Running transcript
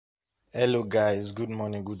Hello guys, good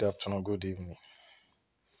morning, good afternoon, good evening.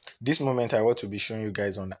 This moment I want to be showing you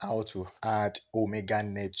guys on how to add Omega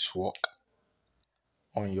network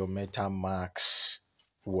on your MetaMask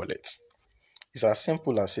wallet. It's as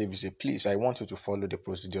simple as ABC. Please, I want you to follow the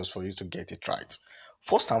procedures for you to get it right.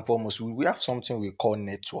 First and foremost, we have something we call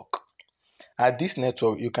network. At this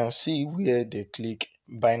network, you can see where they click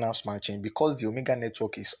Binance Smart Chain because the Omega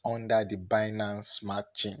network is under the Binance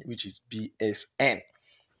Smart Chain, which is BSC.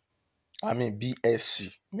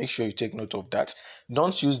 Make sure you take note of that.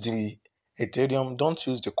 Don't use the Ethereum, don't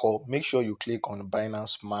use the core. Make sure you click on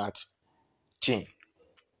Binance Smart Chain.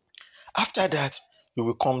 After that, you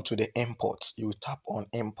will come to the import. You will tap on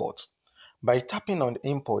import. By tapping on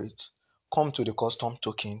import, come to the custom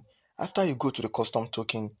token. After you go to the custom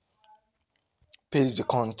token, paste the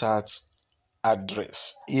contact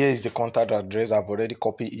address. Here is the contact address. I've already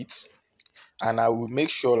copied it. And I will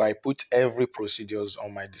make sure I put every procedures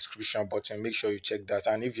on my description button. Make sure you check that.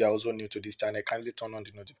 And if you're also new to this channel, kindly turn on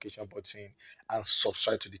the notification button and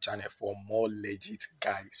subscribe to the channel for more legit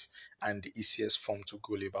guides and the easiest form to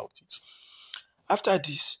go about it. After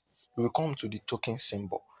this, we will come to the token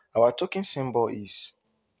symbol. Our token symbol is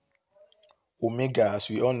Omega, as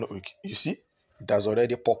we all know. You see, it has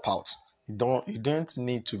already popped out. You don't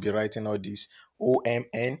need to be writing all this.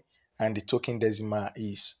 OMN, and the token decimal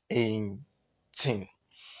is 18.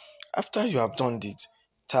 After you have done this,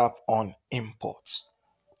 tap on import.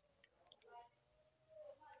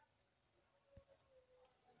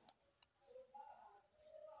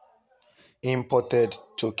 Imported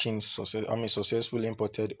token successfully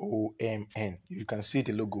imported OMN. You can see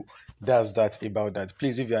the logo. That's that about that.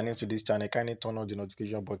 Please, if you are new to this channel, kindly turn on the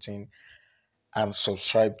notification button and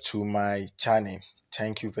subscribe to my channel.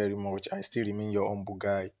 Thank you very much. I still remain your humble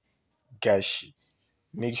guy, Gashi.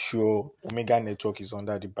 Make sure Omega Network is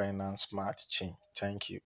under the Binance Smart Chain. Thank you.